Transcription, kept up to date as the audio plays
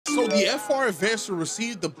So the FR AVANCER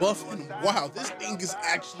received the buff, and wow, this thing is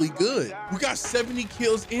actually good. We got 70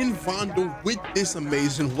 kills in Vondel with this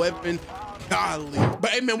amazing weapon. Golly. But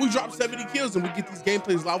hey man, we dropped 70 kills and we get these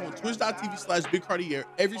gameplays live on twitch.tv/BigCartiier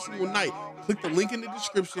every single night. Click the link in the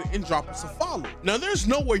description and drop us a follow. Now there's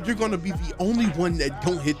no way you're gonna be the only one that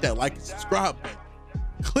don't hit that like and subscribe button.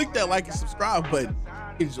 Click that like and subscribe button.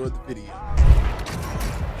 Enjoy the video.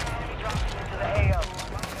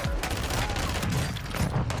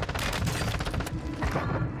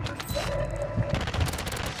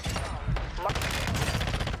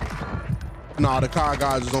 Nah, the car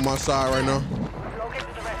guys is on my side right now.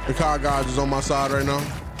 The car guys is on my side right now.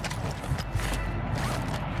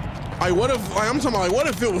 Like, what if, like, I'm talking about, like, what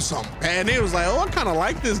if it was something bad? And it was like, oh, I kind of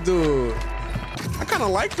like this dude. I kind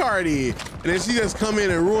of like Cartiier. And then she just come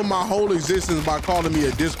in and ruin my whole existence by calling me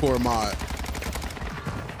a Discord mod.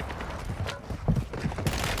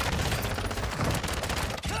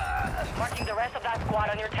 Marking the rest of that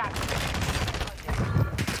squad on your tack.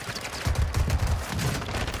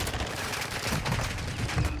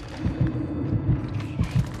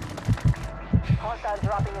 Hostiles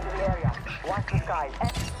dropping into the area. Watch the skies.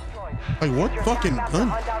 Like, what fucking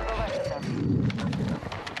gun?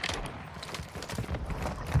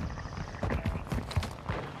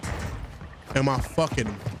 Am I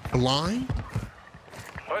fucking blind?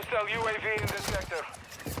 Hostile UAV in the sector.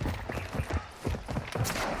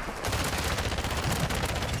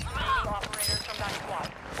 Operators from that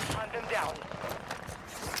squad. Hunt them down.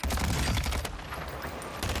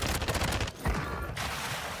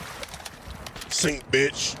 Sink,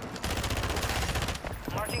 bitch.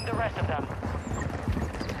 Marking the rest of them.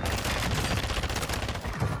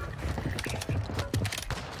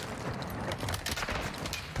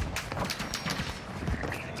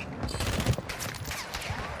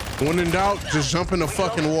 When in doubt, just jump in the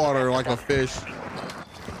fucking water like a fish.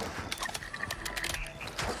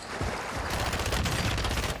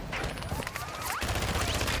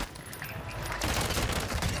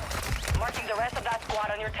 Marking the rest of that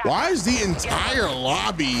squad on your tack. Why is the entire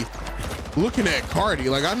lobby looking at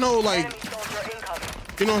Cartiier? Like, I know, like,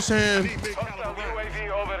 you know what I'm saying? Hostile UAV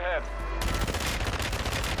overhead.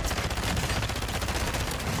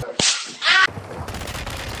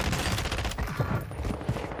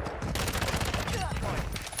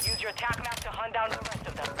 Use your tack map to hunt down the rest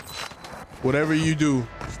of them. Whatever you do,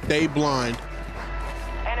 stay blind.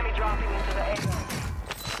 Enemy dropping into the area.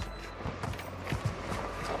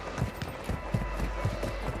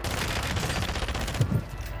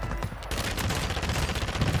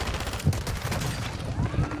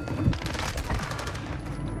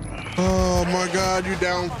 Oh my God, you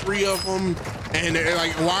down 3 of them. And they're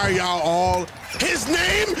like, why are y'all all? His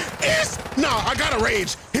name is, nah, I gotta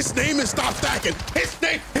rage. His name is Stop Stacking.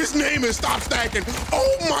 His name is Stop Stacking.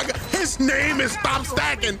 Oh my God, his name is Stop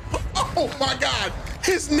Stacking. Oh my God,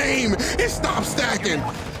 his name is Stop Stacking.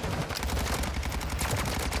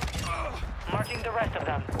 Marking the rest of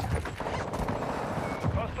them.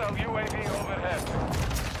 Hostile UAV overhead.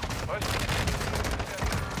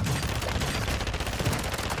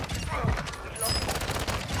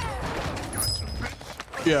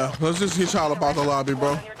 Yeah, let's just get y'all about the lobby,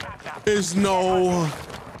 bro. There's no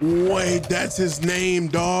way that's his name,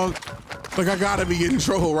 dog. Like, I gotta be getting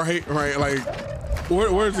trolled, right? Right, like,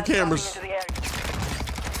 where's the cameras?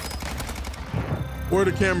 Where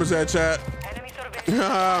the cameras at, chat?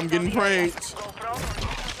 I'm getting pranked. Use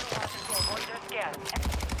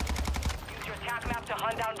your tack map to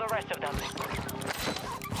hunt down the rest of them.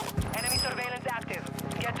 Enemy surveillance active.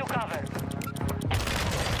 Get to cover.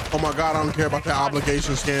 Oh my God, I don't care about that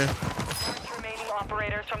obligation scan. Remaining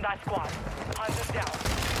operators from that squad. Hunt them down.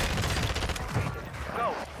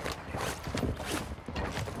 Go.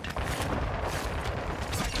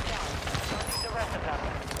 The rest of them.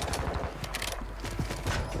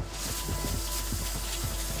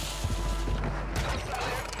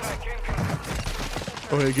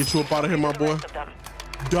 Go ahead, get you up out of here, my boy.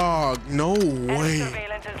 Dog, no way.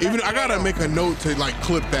 Even I gotta make a note to like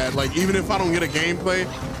clip that. Like, even if I don't get a gameplay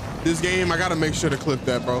this game, I gotta make sure to clip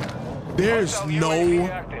that, bro. There's no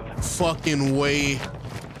fucking way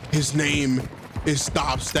his name is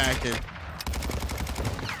Stop Stacking.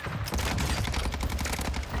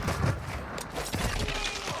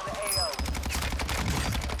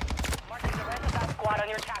 Marking the rest of that squad on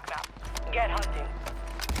your tack map. Get hunting.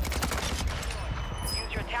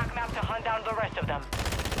 Use your tack map to hunt down the rest of them.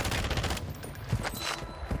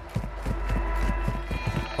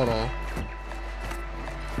 Hold on.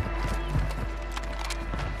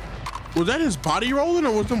 Was that his body rolling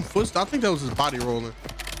or was them foot? I think that was his body rolling.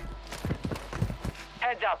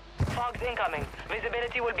 Heads up. Fogg's incoming.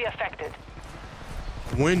 Visibility will be affected.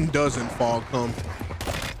 When doesn't fog come?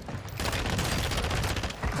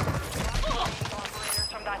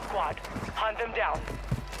 Operators from that squad. Hunt them down.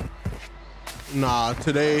 Nah,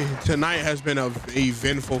 tonight has been a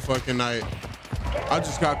eventful fucking night. I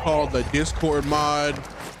just got called the Discord mod.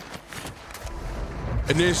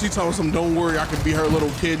 And then she told us, don't worry, I can be her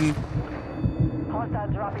little kitten.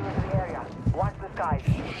 Hostiles dropping into the area. Watch the skies.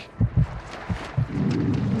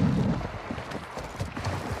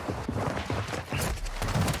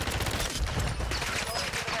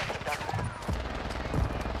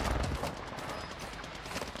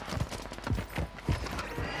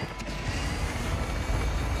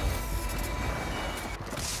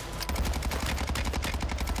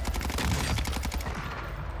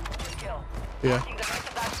 Yeah.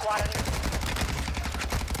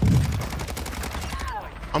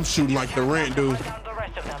 I'm shooting like the rent, dude. I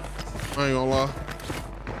ain't gonna lie.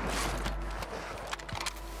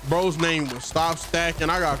 Bro's name was Stop Stack,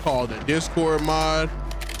 and I got called a Discord mod.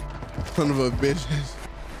 Son of a bitch.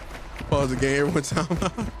 Pause the game every time.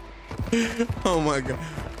 Oh my god.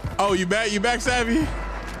 Oh, you back? You back, Savvy?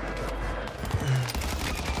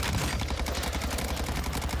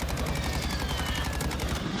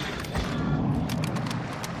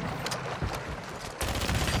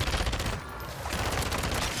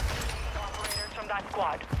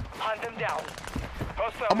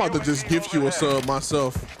 I'm about to just gift you a sub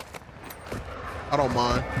myself. I don't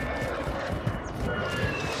mind.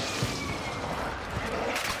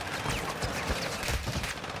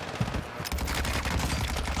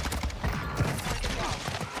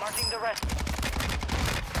 Marking the rest.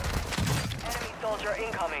 Enemy soldier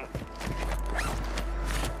incoming.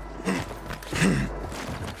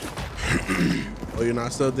 Oh, you're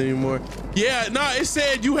not subbed anymore? Yeah, nah, it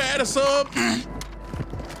said you had a sub.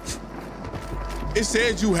 It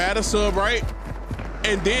said you had a sub, right?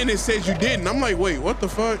 And then it said you didn't. I'm like, wait, what the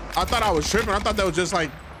fuck? I thought I was tripping. I thought that was just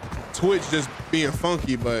like Twitch just being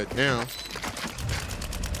funky, but damn.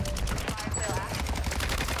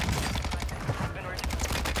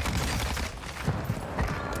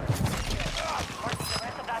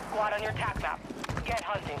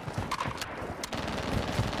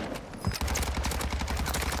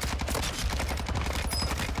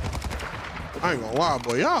 I ain't gonna lie,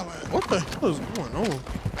 boy. Y'all, what the hell is going on?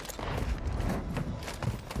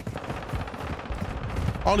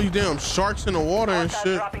 All these damn sharks in the water and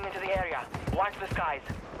shit. Dropping into the area. Watch the skies.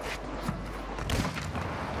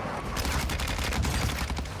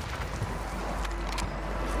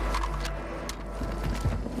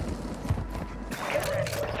 Get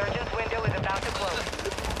ready. Surgeon's window is about to close.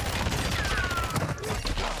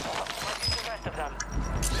 Watch the rest of them.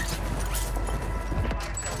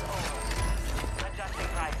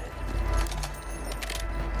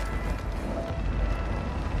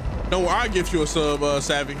 No, I'll give you a sub,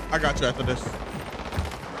 Savvy. I got you after this.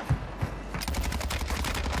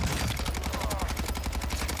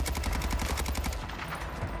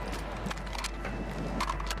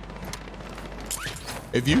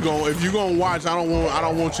 If you gonna watch, I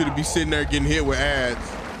don't want you to be sitting there getting hit with ads.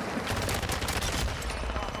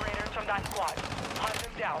 Operators from that squad. Hunt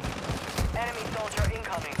them down. Enemy soldier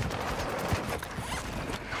incoming.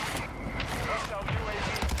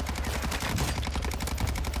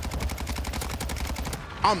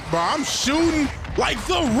 I'm shooting like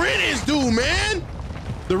the rent is due, man.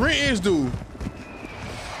 The rent is due.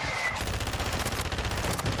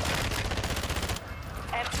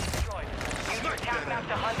 Enemy destroyed. Use your attack map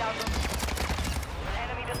to hunt down the...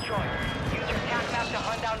 Enemy destroyed. Use your attack map to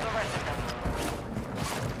hunt down the rest of them.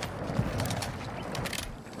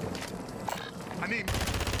 I need...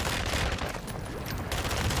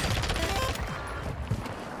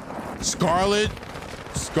 Scarlet.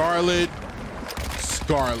 Scarlet.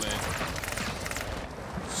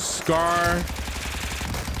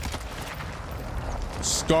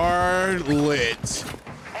 Scarlet.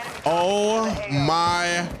 Oh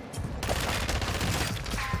my.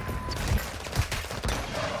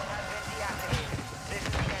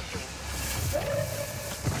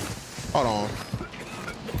 Hold on.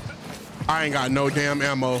 I ain't got no damn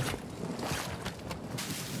ammo.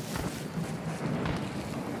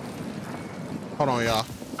 Hold on, y'all.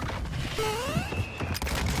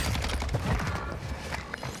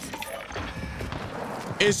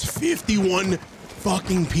 It's 51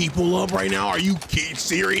 fucking people up right now. Are you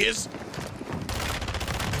serious?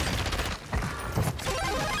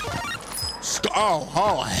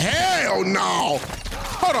 Oh, hell no.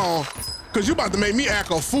 Hold on. Cause you about to make me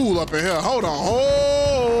act a fool up in here. Hold on.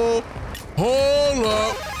 Hold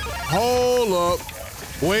up.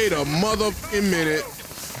 Wait a motherfucking minute.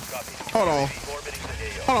 Hold on.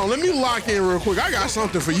 Hold on, let me lock in real quick. I got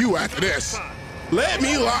something for you after this. Let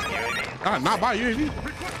me lock. Not by UAV.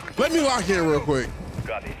 Let me lock in real quick.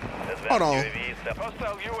 Hold on.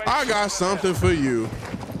 I got something for you.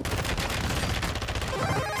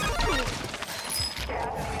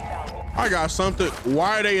 I got something.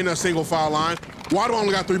 Why are they in a single file line? Why do I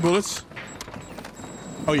only got 3 bullets?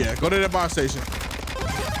 Oh yeah, go to that buy station.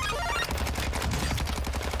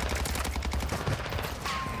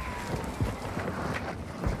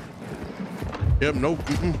 Yep, nope.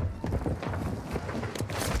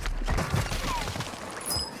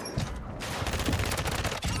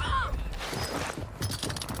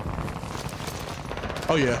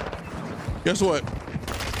 Oh yeah. Guess what?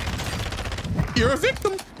 You're a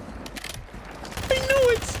victim. I knew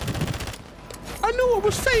it. I knew it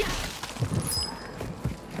was fake.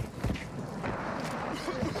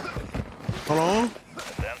 Hold on.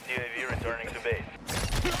 UAV returning to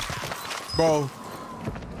base. Bro.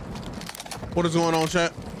 What is going on,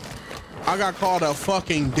 chat? I got called a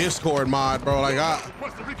fucking Discord mod, bro. Like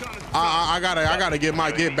I gotta get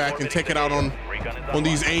my get back and take it out on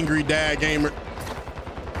these angry dad gamers.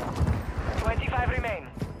 25 remain.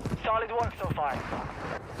 Solid work so far.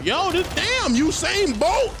 Yo, this damn Usain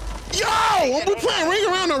Bolt. Yo, we're playing Ring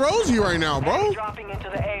Around the Rosie right now, bro. Dropping into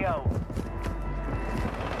the AO.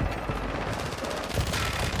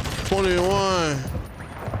 21.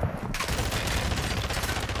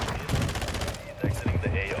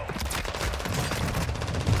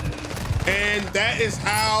 And that is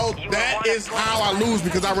how I lose,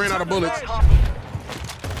 because I ran out of bullets.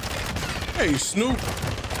 Hey, Snoop.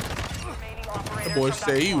 That boy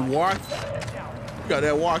say he walk. You got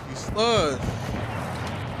that walkie sludge.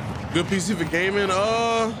 Good PC for gaming.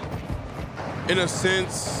 In a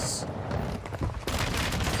sense,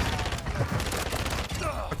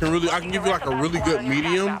 I can give you like a really good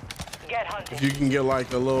medium. If you can get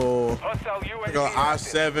like a little, like a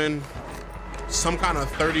i7, some kind of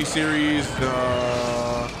 30 series, and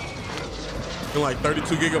like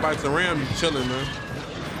 32 gigabytes of RAM, you chilling, man.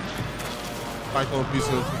 Cyclone piece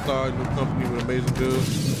of facade, new company with amazing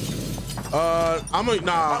dudes.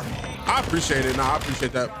 I appreciate it. I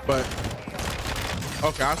appreciate that, but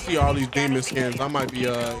okay, I see all these demon skins. I might be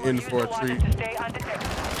in for a treat.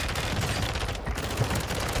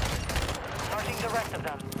 Marking the rest of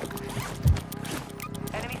them.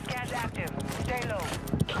 Enemy scans active. Stay low.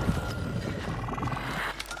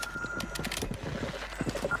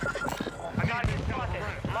 Target spotted.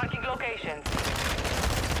 Marking locations.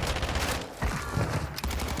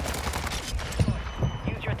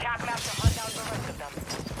 Use your attack map to hunt down the rest of them.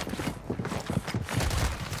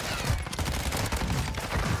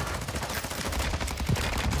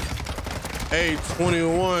 Hey,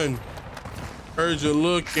 21. Heard you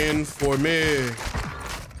looking for me.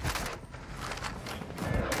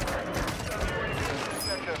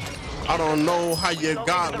 I don't know how you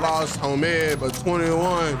got lost, homie, but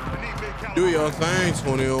 21. Do your thing,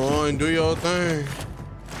 21. Do your thing.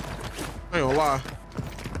 I ain't gonna lie.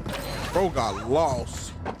 Bro got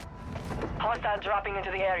lost. Hostile dropping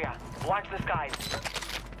into the area. Watch the skies.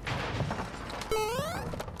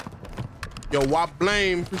 Yo, why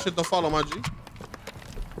blame? Appreciate the follow, my G.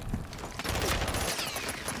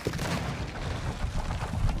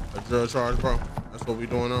 A drill charge, bro. That's what we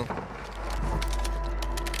doing now.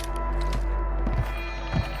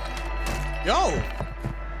 Yo.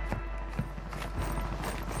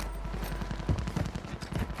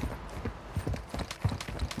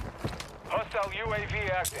 Hostile UAV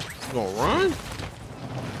active. You gonna run?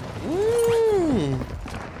 Ooh.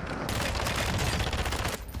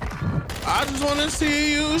 I just wanna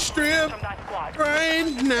see you strip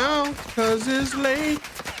right now, cause it's late.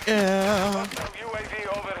 Yeah. UAV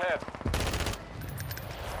overhead.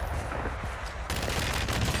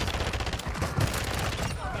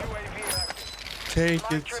 UAV active. Take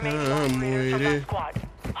your time with it.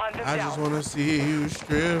 I just wanna see you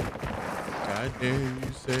strip. God damn,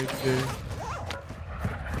 you sexy.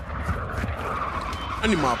 I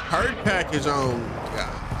need my perk package on.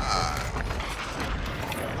 God.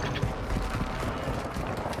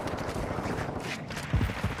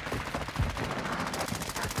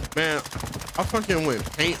 Man, I fucking went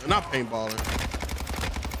not paintballing.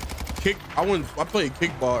 I played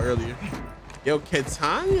kickball earlier. Yo,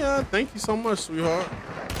 Katanya, thank you so much, sweetheart.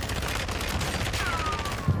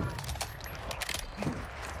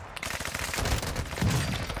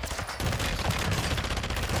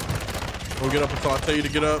 Don't get up until I tell you to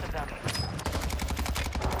get up.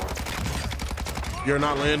 You're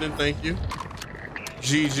not landing, thank you.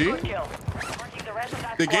 GG.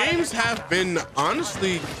 The games have been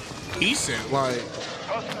honestly decent. Like,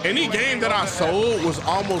 Any game that I sold was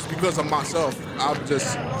almost because of myself.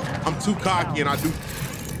 I'm too cocky and I do.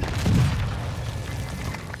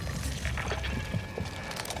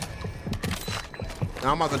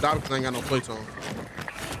 Now I'm about to die because I ain't got no plates on.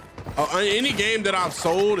 Any game that I've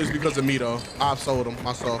sold is because of me though. I've sold them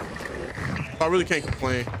myself. So I really can't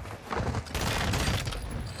complain.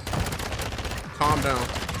 Calm down.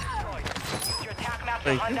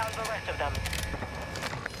 Thank you.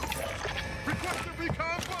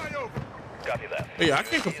 Copy that. But yeah, I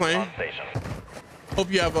can't complain. Hope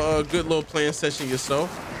you have a good little playing session yourself.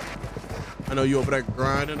 I know you over there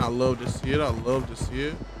grinding. I love to see it. I love to see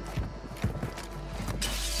it.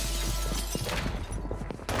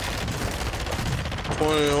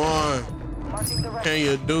 Can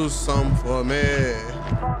you do something for me?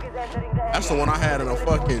 That's the one I had in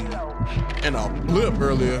a blip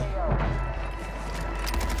earlier.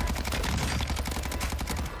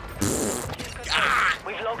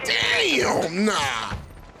 God damn, nah.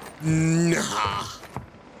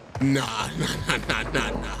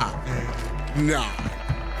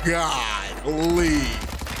 God, leave.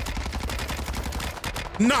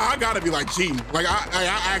 Nah, I gotta be like cheating. Like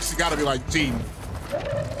I actually gotta be like cheating.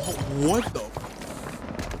 Oh, what the?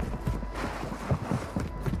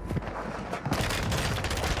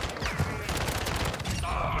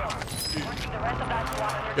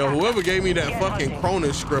 Yo, whoever gave me that fucking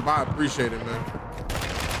Cronus script, I appreciate it, man.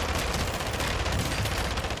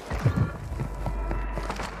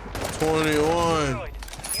 $21.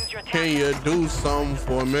 Can you do something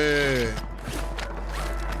for me?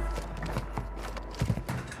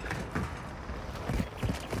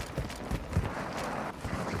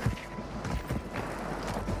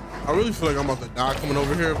 I really feel like I'm about to die coming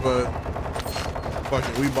over here, but fuck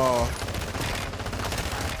it, we ball.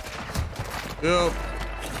 Yep.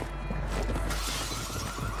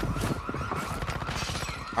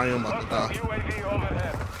 I am about to die. UAV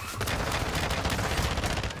overhead.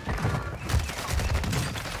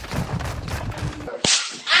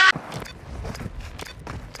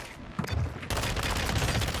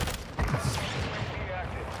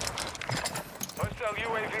 Hostile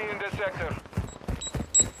UAV in this sector.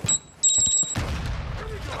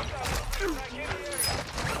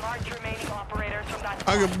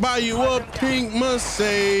 I could buy you a pink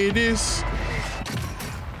Mercedes.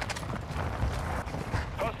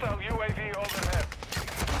 Hostile UAV overhead.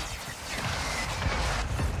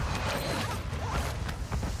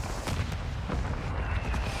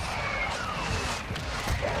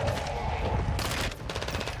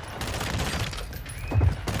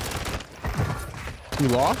 You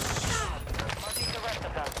lost?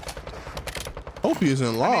 Hope he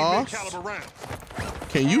isn't lost.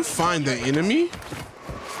 Can you find the enemy?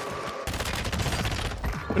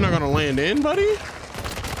 You're not gonna land in, buddy? The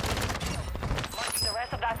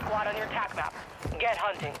rest of that squad on your attack map. Get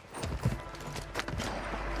hunting.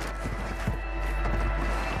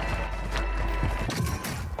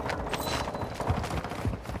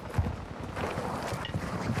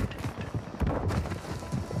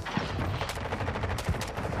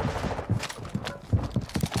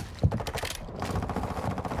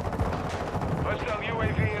 Hostile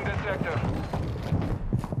UAV in this sector.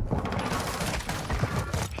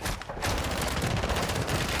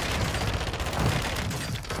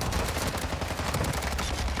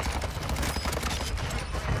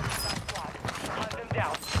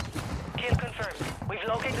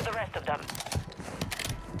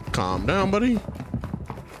 Calm down, buddy.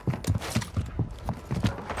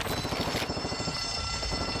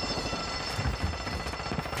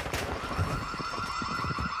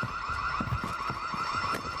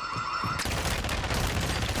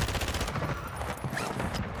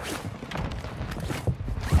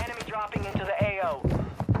 Enemy dropping into the AO.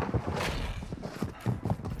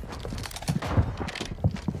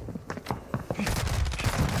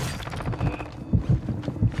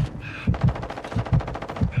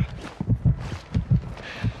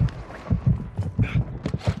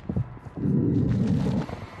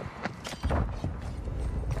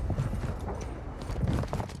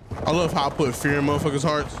 I love how I put fear in motherfuckers'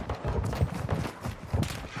 hearts.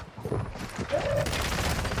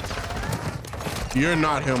 You're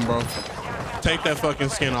not him, bro. Take that fucking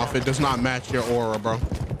skin off. It does not match your aura, bro.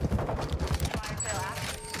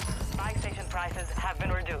 Buy station prices have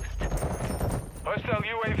been reduced. Hostile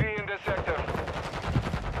UAV in this sector.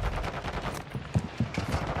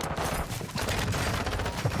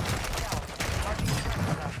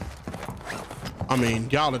 I mean,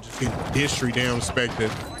 y'all are just getting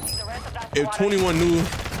disrespected. If 21 knew.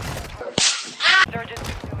 Surgeon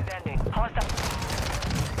is ending. Hostile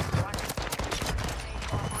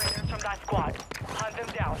operators from that squad. Hunt them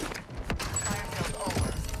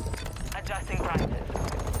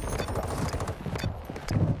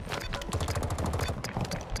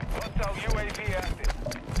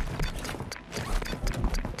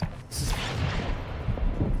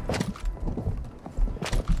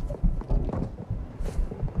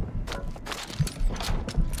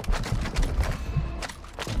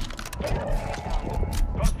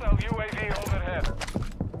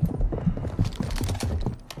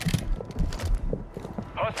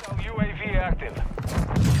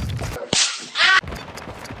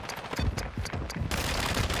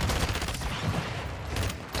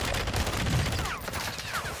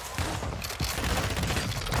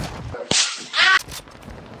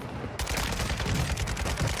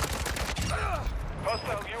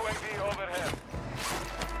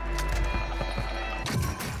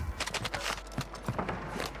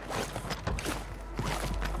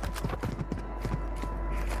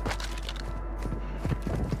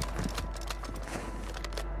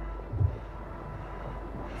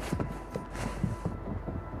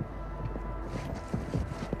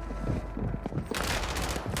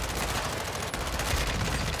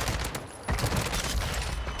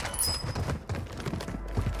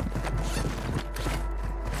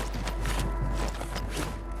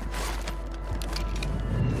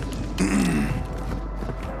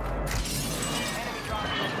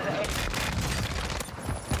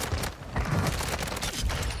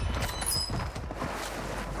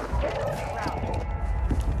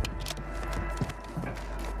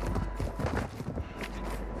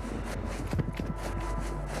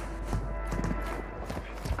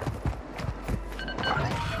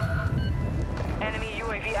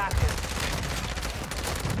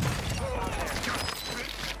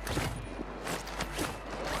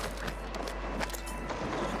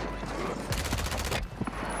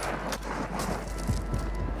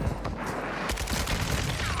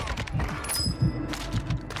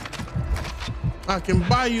I can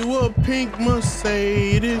buy you a pink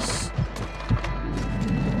Mercedes.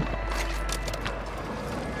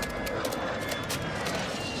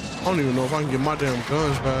 I don't even know if I can get my damn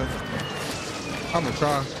guns back. I'm gonna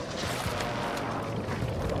try.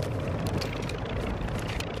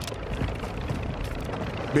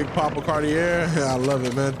 Big Papa Cartiier. I love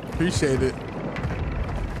it, man. Appreciate it.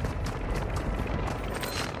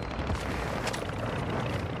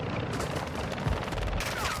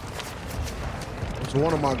 It's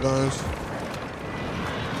one of my guns.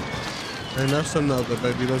 And that's another,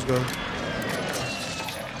 baby. Let's go.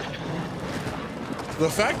 The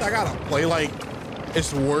fact I gotta play like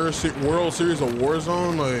it's World Series of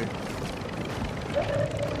Warzone, like,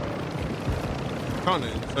 kinda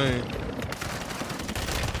insane.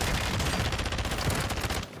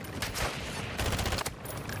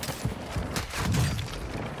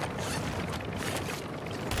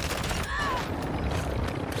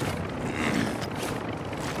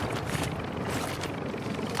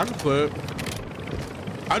 I can play it.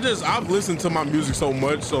 I've listened to my music so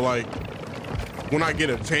much, so like when I get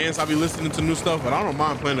a chance, I'll be listening to new stuff, but I don't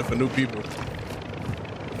mind playing it for new people.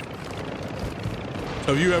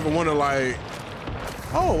 So if you ever wonder like,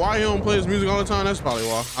 oh, why he don't play his music all the time? That's probably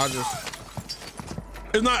why.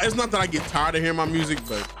 It's not that I get tired of hearing my music,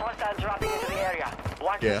 but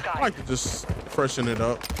yeah, I like to just freshen it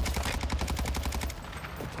up.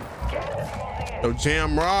 Yo,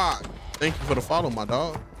 Jam Rock, thank you for the follow, my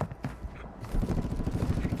dog.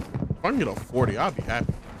 If I can get a 40, I'll be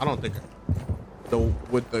happy. I don't think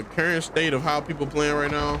with the current state of how people playing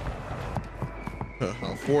right now,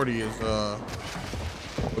 a 40 is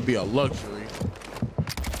would be a luxury.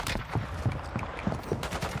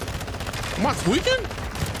 Am I tweaking?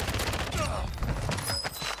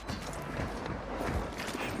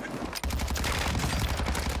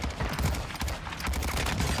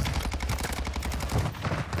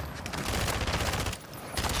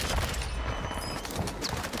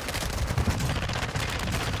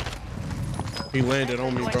 He landed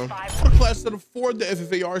on me, bro. For class set of 4, the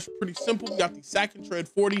FFAR is pretty simple. We got the Sack and Tread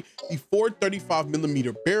 40, the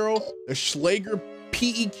 435mm barrel, the Schlager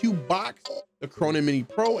PEQ box, the Cronin Mini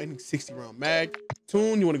Pro, and the 60-round mag.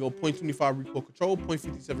 Tune, you want to go 0.25 recoil control,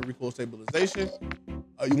 0.57 recoil stabilization.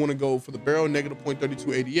 You want to go for the barrel, negative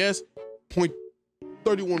 0.32 ADS,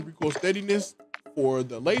 0.31 recoil steadiness. For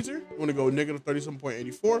the laser, you want to go negative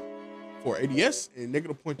 37.84 for ADS and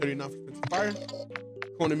negative 0.39 for expensive fire.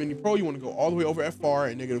 Cronin Mini Pro, you want to go all the way over FR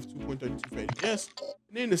and negative 2.32 for ADS.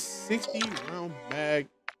 And then the 60-round mag,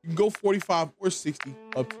 you can go 45 or 60,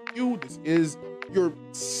 up to you. This is your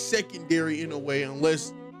secondary in a way,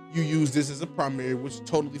 unless you use this as a primary, which is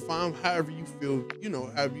totally fine. However you feel, you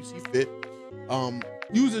know, however you see fit.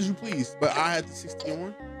 Use as you please, but I had the 60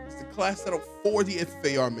 on. It's the class setup for the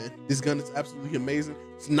FFAR, man. This gun is absolutely amazing.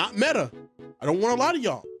 It's not meta. I don't want a lot of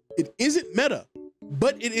y'all. It isn't meta,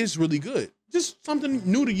 but it is really good. Just something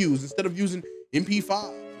new to use instead of using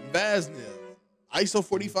MP5, Vaznil, ISO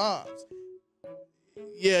 45s.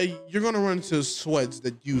 Yeah, you're gonna run into sweats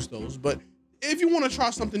that use those, but if you want to try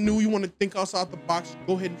something new, you want to think outside the box,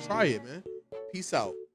 go ahead and try it, man. Peace out.